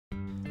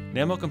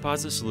Nammo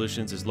Composite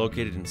Solutions is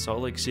located in Salt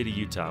Lake City,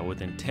 Utah,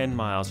 within 10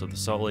 miles of the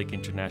Salt Lake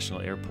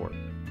International Airport.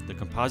 The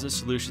Composite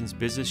Solutions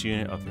business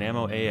unit of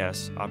Nammo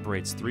AS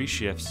operates 3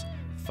 shifts,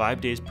 5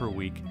 days per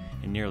week,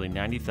 in nearly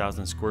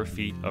 90,000 square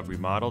feet of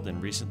remodeled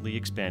and recently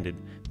expanded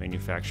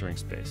manufacturing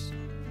space.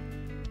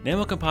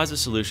 Nammo Composite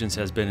Solutions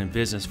has been in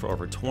business for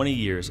over 20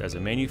 years as a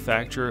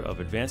manufacturer of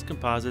advanced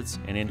composites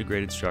and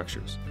integrated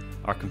structures.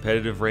 Our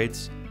competitive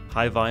rates,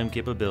 high volume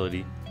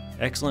capability,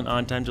 excellent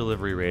on-time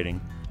delivery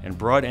rating, and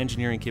broad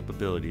engineering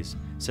capabilities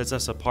sets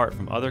us apart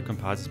from other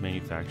composites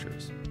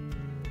manufacturers.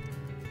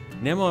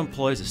 Nammo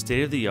employs a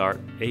state-of-the-art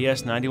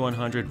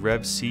AS9100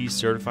 Rev C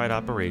certified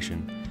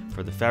operation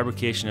for the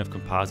fabrication of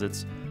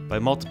composites by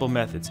multiple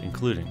methods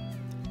including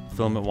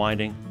filament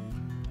winding,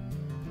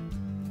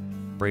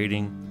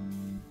 braiding,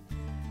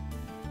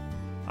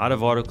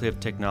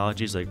 out-of-autoclave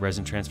technologies like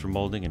resin transfer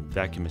molding and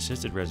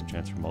vacuum-assisted resin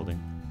transfer molding,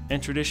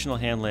 and traditional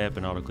hand layup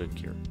and autoclave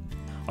cure.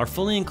 Our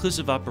fully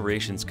inclusive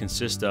operations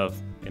consist of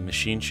a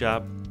machine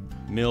shop,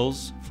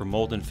 mills for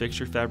mold and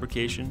fixture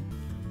fabrication,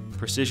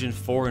 precision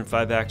 4- and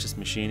 5-axis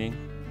machining,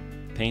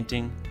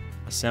 painting,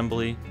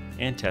 assembly,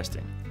 and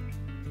testing.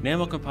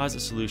 Nammo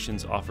Composite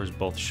Solutions offers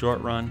both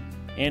short-run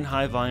and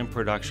high-volume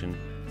production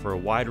for a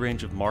wide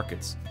range of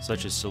markets,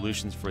 such as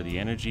solutions for the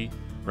energy,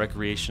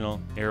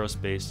 recreational,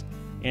 aerospace,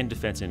 and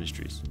defense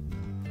industries.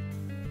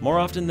 More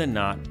often than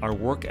not, our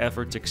work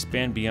efforts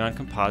expand beyond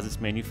composites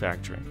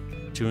manufacturing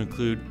to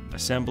include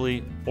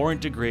assembly or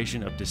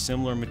integration of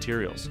dissimilar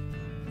materials,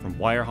 from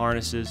wire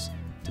harnesses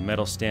to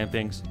metal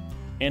stampings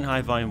and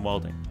high-volume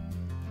welding.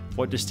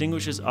 What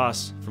distinguishes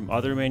us from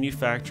other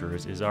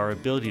manufacturers is our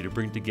ability to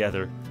bring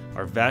together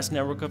our vast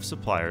network of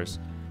suppliers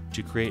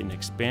to create an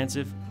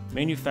expansive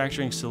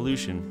manufacturing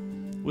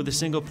solution with a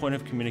single point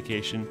of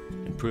communication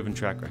and proven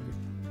track record.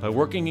 By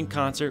working in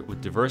concert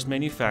with diverse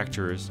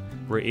manufacturers,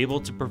 we're able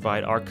to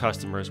provide our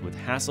customers with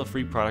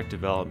hassle-free product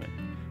development,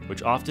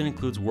 which often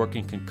includes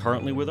working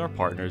concurrently with our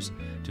partners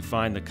to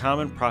find the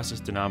common process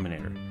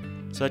denominator,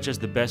 such as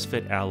the best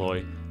fit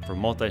alloy for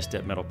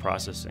multi-step metal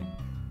processing.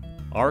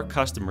 Our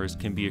customers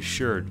can be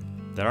assured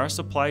that our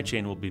supply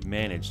chain will be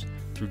managed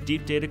through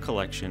deep data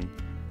collection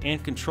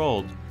and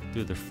controlled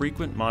through the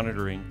frequent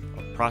monitoring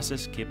of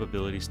process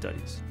capability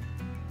studies.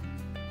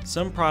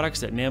 Some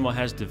products that Nammo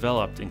has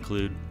developed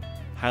include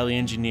highly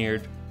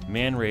engineered,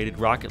 man-rated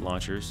rocket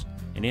launchers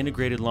and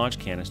integrated launch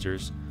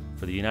canisters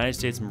for the United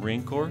States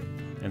Marine Corps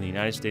and the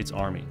United States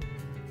Army.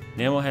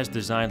 Nammo has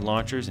designed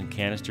launchers and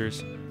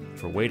canisters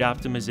for weight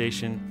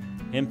optimization,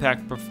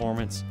 impact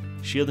performance,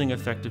 shielding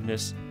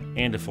effectiveness,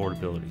 and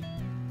affordability.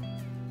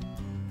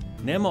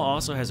 Nammo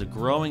also has a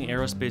growing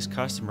aerospace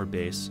customer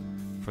base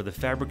for the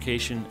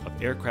fabrication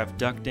of aircraft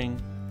ducting,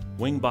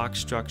 wing box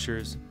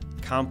structures,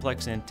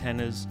 complex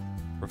antennas,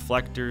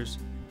 reflectors,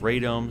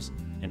 radomes,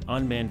 and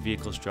unmanned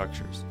vehicle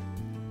structures.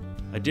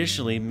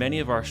 Additionally, many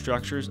of our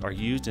structures are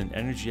used in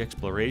energy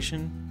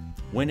exploration,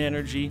 wind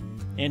energy,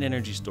 and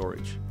energy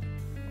storage.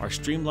 Our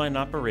streamlined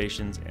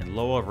operations and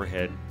low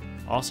overhead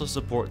also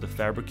support the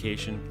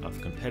fabrication of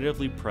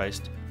competitively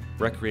priced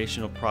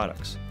recreational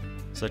products,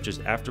 such as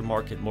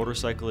aftermarket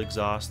motorcycle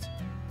exhaust,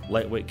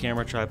 lightweight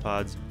camera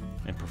tripods,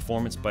 and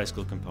performance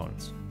bicycle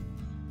components.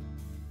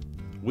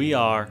 We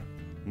are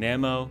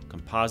Nammo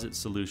Composite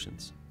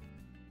Solutions.